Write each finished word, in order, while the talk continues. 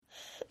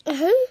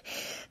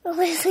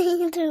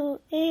Listening to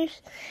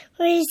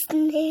Worst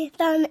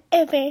Marathon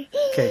Ever.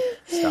 Okay,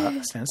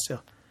 stop. Stand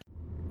still.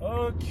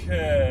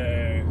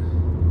 Okay.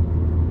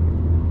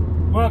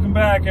 Welcome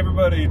back,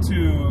 everybody,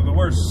 to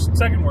the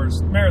second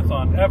worst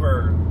marathon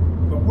ever.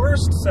 The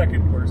worst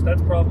second worst.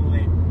 That's probably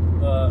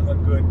a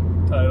good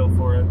title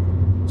for it.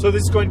 So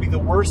this is going to be the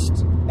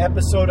worst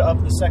episode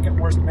of the second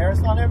worst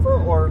marathon ever,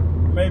 or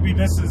maybe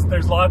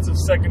there's lots of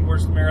second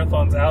worst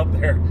marathons out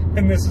there,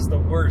 and this is the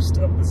worst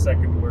of the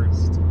second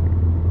worst.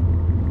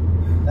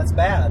 That's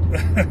bad.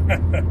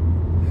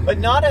 But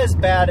not as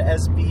bad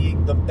as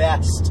being the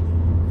best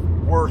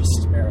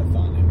worst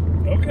marathon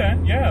ever. Okay,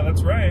 yeah,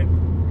 that's right.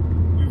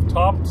 We've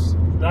topped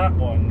that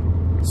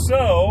one.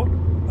 So,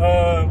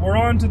 we're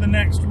on to the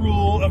next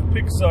rule of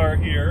Pixar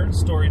here,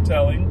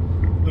 storytelling.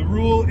 The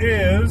rule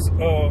is...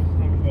 Oh,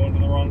 I'm going to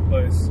the wrong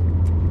place.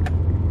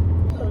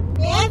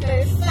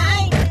 Never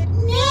find it.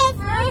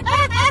 Never.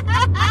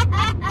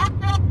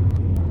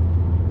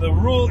 The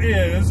rule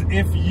is,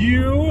 if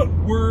you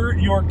were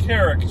your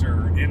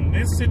character in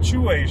this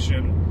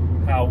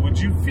situation, how would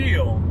you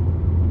feel?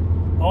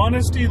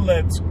 Honesty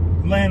lends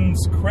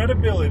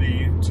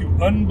credibility to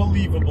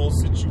unbelievable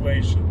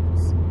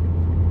situations.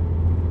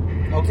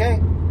 Okay.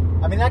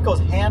 I mean, that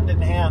goes hand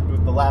in hand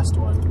with the last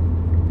one.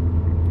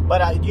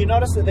 But you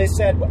notice that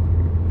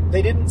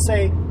they didn't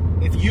say,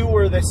 if you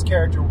were this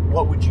character,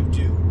 what would you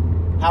do?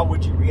 How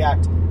would you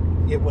react?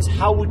 It was,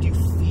 how would you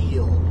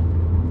feel?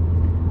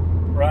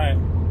 Right.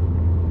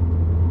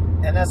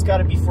 And that's got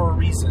to be for a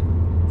reason.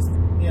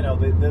 You know,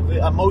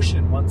 the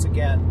emotion, once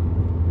again.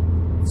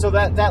 So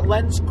that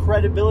lends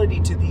credibility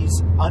to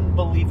these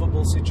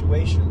unbelievable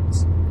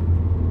situations.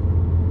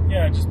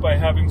 Yeah, just by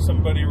having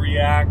somebody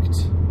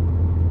react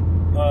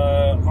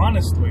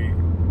honestly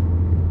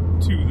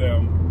to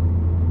them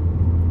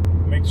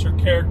makes your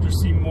character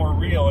seem more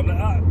real. And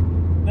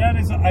that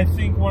is, I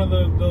think, one of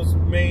those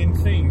main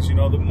things. You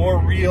know, the more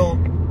real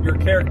your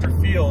character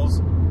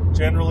feels,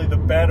 generally the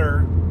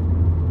better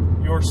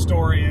your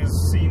story is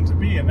seen to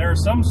be. And there are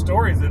some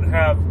stories that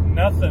have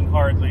nothing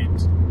hardly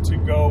to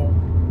go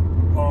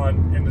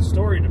on in the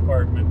story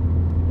department,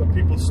 but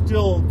people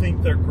still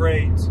think they're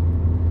great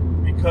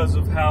because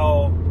of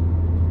how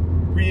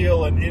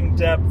real and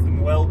in-depth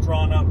and well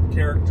drawn up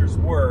characters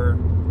were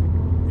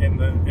in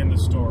the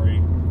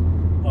story.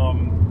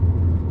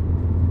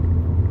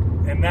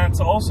 And that's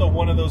also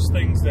one of those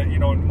things that, you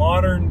know, in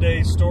modern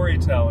day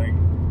storytelling,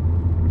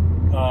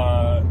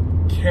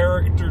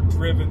 character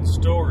driven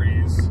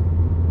stories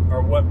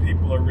are what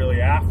people are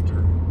really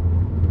after.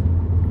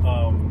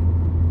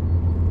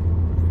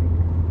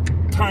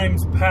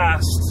 Times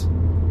past,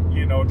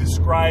 you know,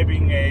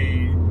 describing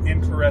a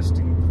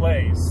interesting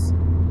place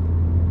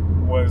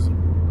was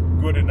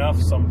good enough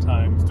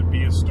sometimes to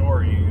be a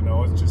story. You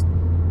know, it's just,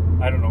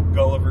 I don't know,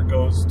 Gulliver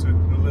goes to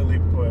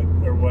Lilliput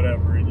or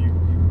whatever, and you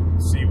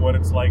see what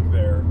it's like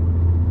there,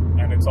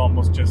 and it's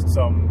almost just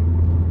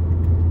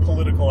some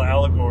political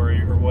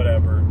allegory or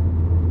whatever.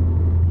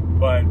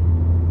 But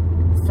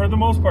for the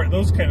most part,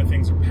 those kind of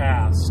things are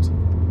past.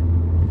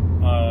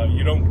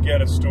 You don't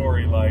get a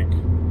story like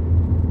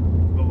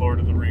The Lord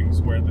of the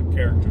Rings where the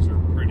characters are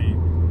pretty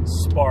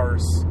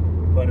sparse,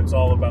 but it's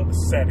all about the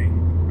setting.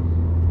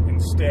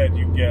 Instead,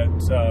 you get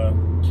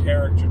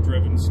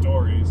character-driven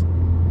stories.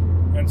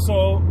 And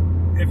so,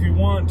 if you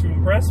want to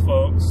impress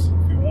folks,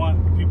 if you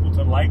want people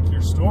to like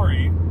your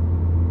story,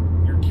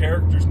 your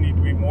characters need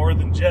to be more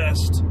than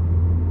just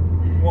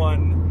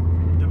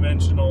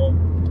one-dimensional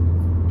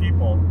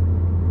people.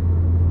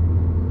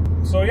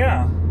 So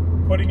yeah,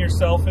 putting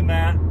yourself in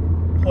that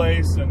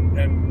place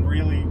and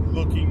really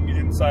looking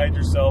inside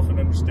yourself and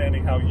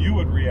understanding how you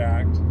would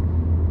react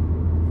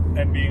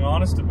and being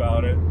honest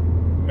about it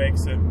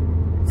makes it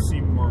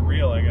seem more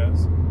real, I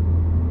guess.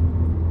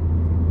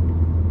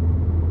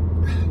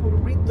 We'll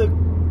read the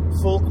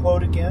full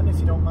quote again, if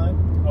you don't mind.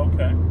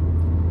 Okay.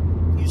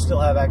 You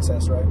still have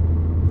access, right?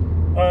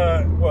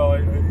 Well,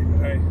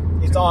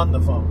 it's on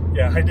the phone.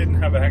 Yeah, I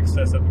didn't have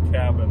access at the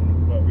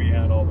cabin, but we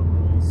had all the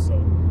rules, so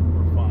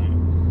we're fine.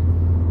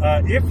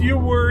 If you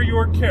were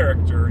your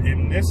character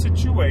in this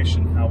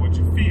situation, how would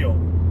you feel?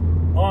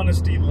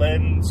 Honesty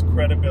lends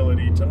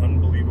credibility to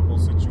unbelievable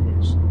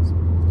situations.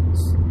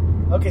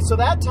 Okay, so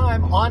that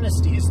time,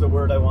 honesty is the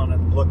word I want to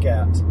look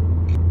at.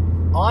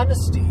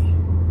 Honesty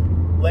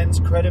lends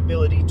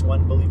credibility to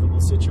unbelievable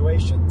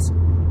situations.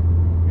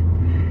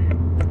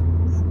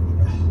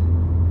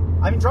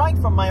 I'm drawing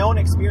from my own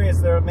experience.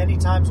 There are many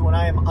times when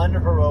I am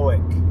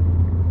unheroic,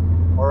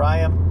 or I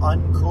am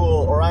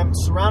uncool, or I'm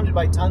surrounded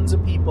by tons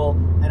of people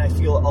and I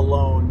feel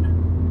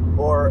alone.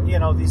 Or, you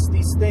know, these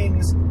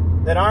things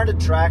that aren't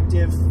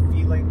attractive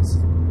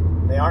feelings.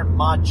 They aren't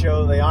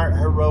macho, they aren't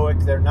heroic,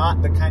 they're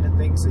not the kind of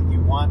things that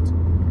you want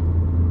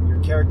your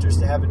characters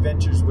to have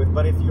adventures with.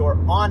 But if you're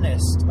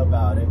honest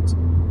about it,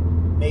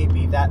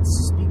 maybe that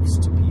speaks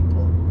to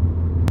people.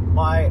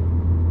 My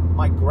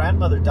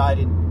grandmother died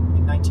in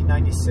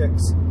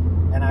 1996,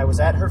 and I was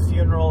at her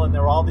funeral, and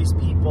there were all these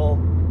people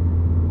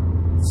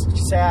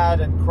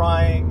sad and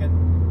crying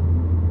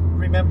and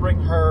remembering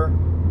her.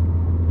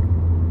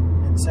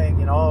 and saying,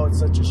 you know, oh, it's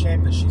such a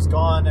shame that she's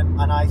gone.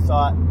 And I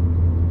thought,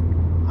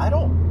 I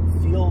don't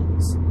feel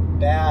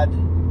bad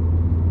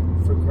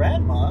for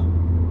Grandma.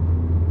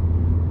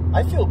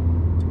 I feel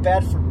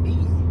bad for me.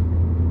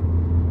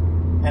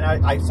 And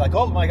I was like,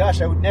 oh my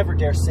gosh, I would never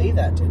dare say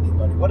that to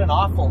anybody. What an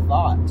awful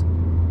thought.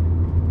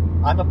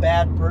 I'm a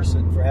bad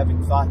person for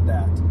having thought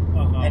that.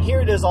 Uh-huh. And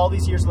here it is all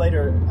these years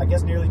later, I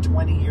guess nearly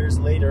 20 years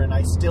later, and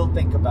I still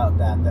think about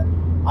that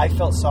I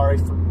felt sorry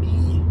for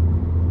me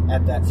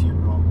at that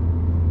funeral.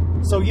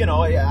 So, you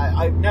know,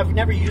 I've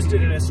never used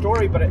it in a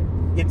story, but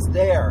it's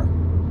there.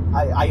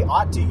 I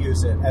ought to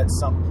use it at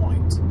some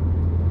point.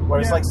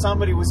 Where it's like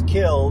somebody was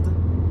killed,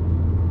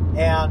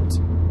 and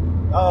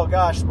oh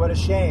gosh, what a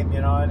shame, you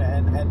know,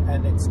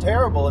 and it's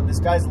terrible, and this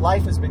guy's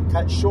life has been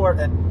cut short,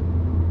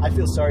 and I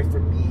feel sorry for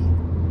me.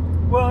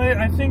 Well,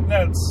 I think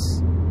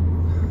that's,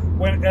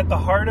 when at the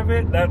heart of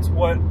it, that's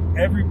what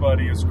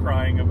everybody is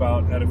crying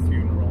about at a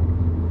funeral.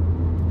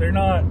 They're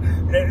not,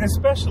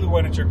 especially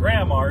when it's your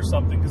grandma or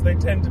something, because they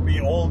tend to be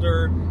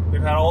older,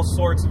 they've had all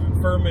sorts of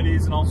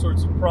infirmities and all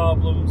sorts of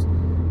problems,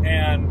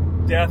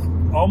 and death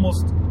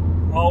almost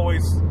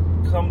always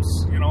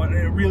comes, you know,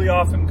 it really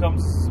often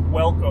comes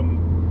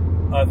welcome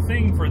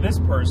thing for this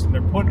person.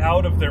 They're put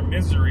out of their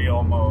misery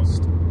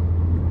almost.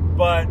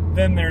 But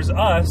then there's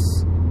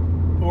us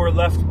who are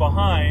left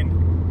behind,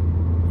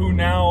 who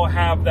now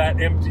have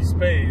that empty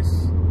space,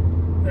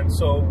 and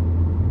so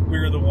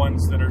we're the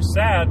ones that are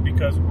sad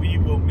because we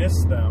will miss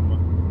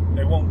them.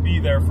 They won't be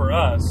there for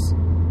us.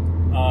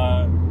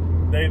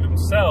 They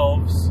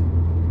themselves,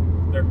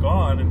 they're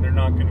gone, and they're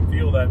not going to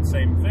feel that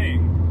same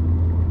thing.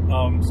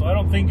 So I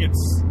don't think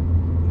it's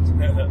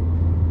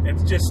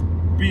it's just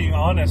being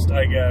honest,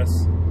 I guess,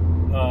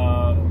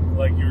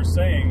 like you were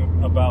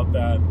saying about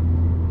that.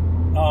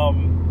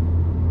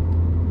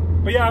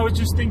 But yeah, I was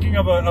just thinking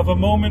of a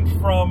moment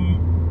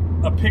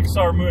from a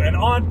Pixar movie, an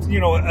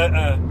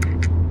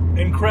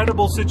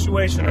incredible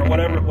situation, or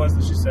whatever it was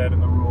that she said in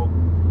the rule.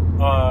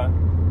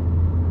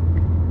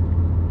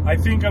 I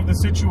think of the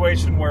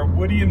situation where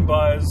Woody and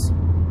Buzz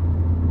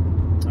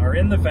are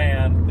in the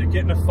van, they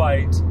get in a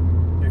fight,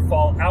 they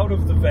fall out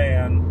of the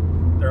van,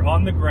 they're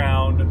on the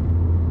ground,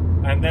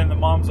 and then the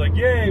mom's like,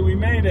 yay, we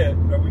made it,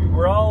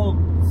 we're all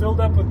filled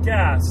up with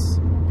gas,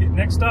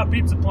 next stop,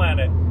 Pizza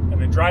Planet,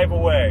 and they drive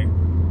away.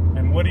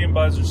 And Woody and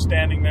Buzz are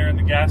standing there in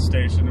the gas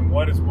station, and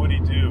what does Woody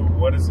do?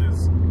 What is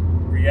his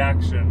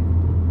reaction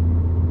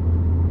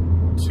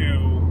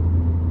to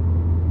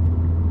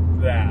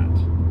that?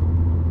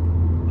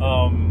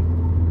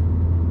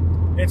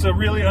 It's a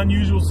really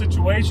unusual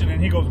situation,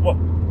 and he goes, "What?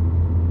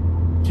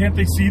 Can't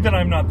they see that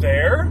I'm not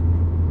there?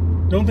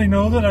 Don't they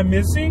know that I'm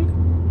missing?"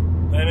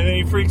 And then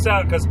he freaks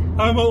out because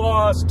I'm a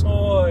lost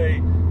toy,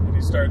 and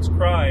he starts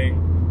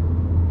crying.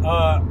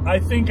 I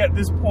think at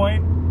this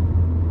point,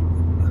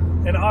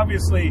 and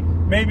obviously,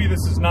 maybe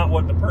this is not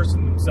what the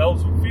person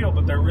themselves would feel,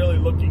 but they're really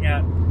looking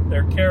at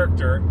their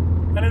character.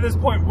 And at this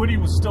point, Woody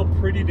was still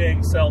pretty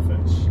dang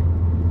selfish.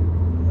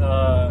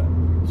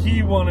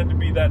 He wanted to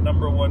be that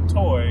number one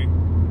toy,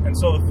 and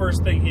so the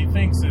first thing he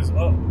thinks is,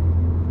 oh,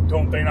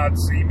 don't they not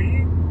see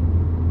me?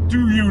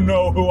 Do you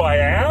know who I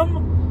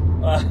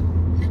am?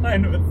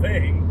 Kind of a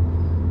thing.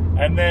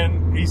 And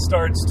then he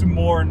starts to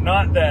mourn,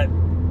 not that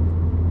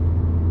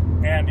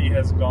Andy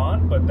has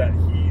gone, but that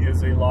he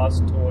is a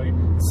lost toy,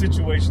 the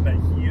situation that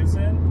he is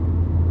in.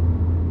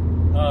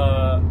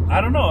 I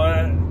don't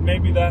know,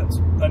 maybe that's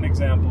an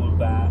example of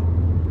that.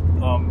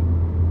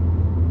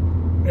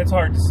 It's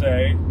hard to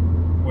say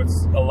with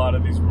a lot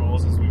of these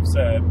rules, as we've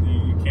said.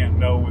 You can't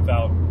know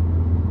without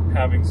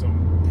having some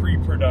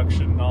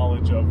pre-production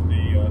knowledge of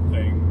the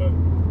thing, but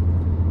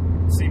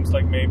it seems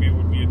like maybe it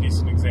would be a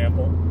decent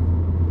example.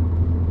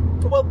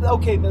 Well,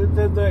 okay,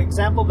 the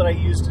example that I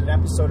used an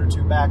episode or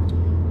two back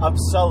of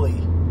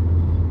Sully,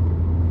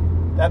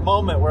 that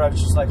moment where I was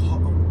just like,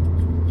 oh,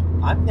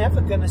 I'm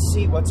never going to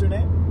see, what's her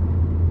name?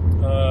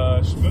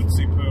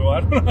 Schmootsy Poo,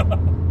 I don't know.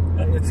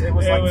 It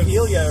was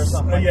Celia or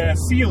something. Yeah,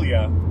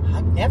 Celia.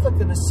 I'm never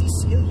going to see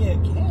Celia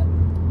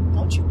again.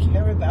 Don't you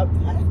care about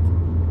that?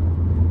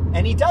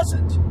 And he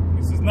doesn't.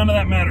 He says, none of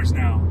that matters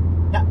now.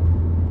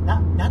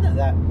 None of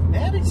that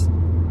matters.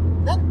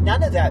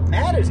 None of that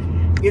matters.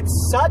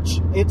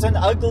 It's an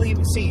ugly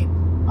scene.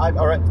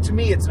 To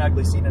me, it's an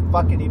ugly scene, and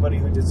fuck anybody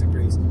who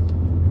disagrees.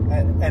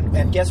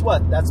 And guess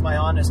what? That's my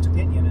honest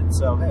opinion, and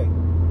so, hey.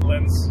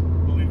 Lends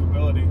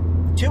believability.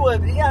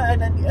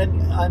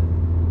 And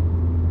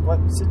what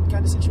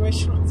kind of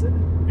situation was it?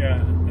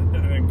 Yeah,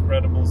 an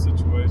incredible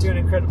situation. To an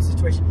incredible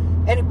situation.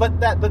 But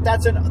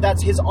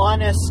that's his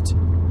honest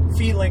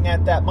feeling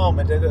at that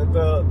moment.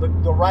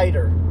 The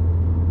writer,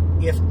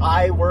 if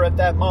I were at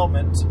that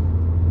moment,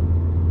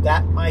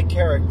 that my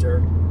character,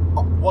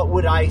 what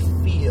would I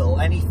feel?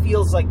 And he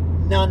feels like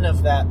none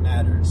of that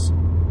matters.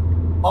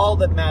 All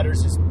that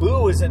matters is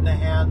Boo is in the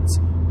hands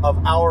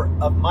of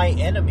my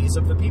enemies,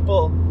 of the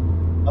people,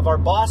 of our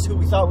boss who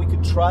we thought we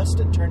could trust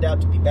and turned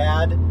out to be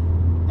bad,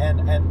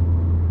 and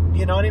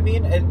you know what I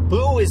mean? And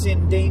Boo is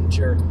in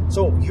danger.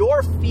 So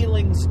your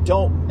feelings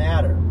don't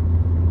matter.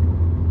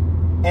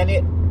 And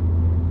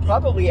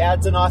probably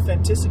adds an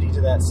authenticity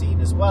to that scene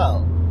as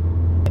well.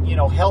 And,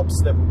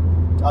 helps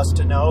us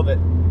to know that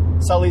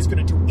Sully's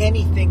going to do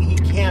anything he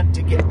can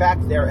to get back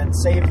there and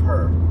save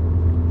her.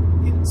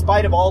 In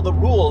spite of all the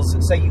rules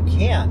that say you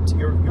can't.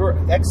 You're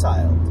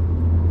exiled.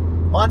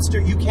 Monster,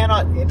 you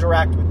cannot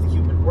interact with the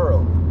human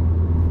world.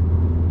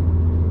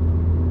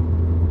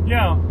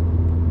 Yeah.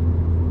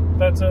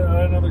 That's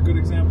another good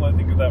example, I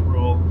think, of that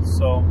rule.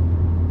 So,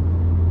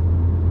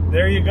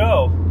 there you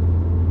go.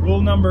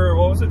 Rule number,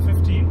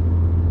 15?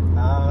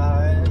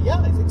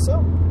 Yeah, I think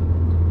so.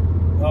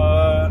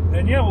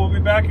 And yeah, we'll be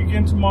back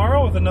again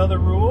tomorrow with another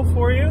rule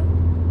for you.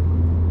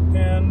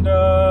 And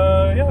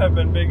I've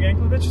been Big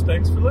Anklevich.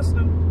 Thanks for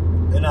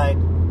listening. Good night.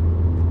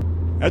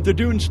 At the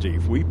Dune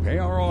Steve, we pay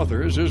our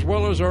authors as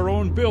well as our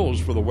own bills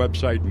for the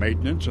website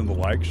maintenance and the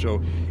like,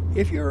 so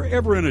if you're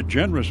ever in a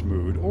generous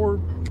mood, or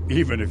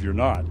even if you're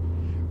not,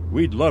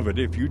 we'd love it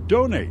if you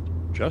donate.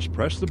 Just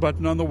press the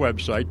button on the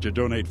website to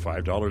donate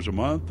 $5 a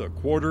month, a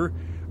quarter,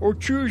 or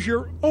choose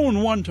your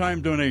own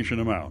one-time donation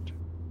amount.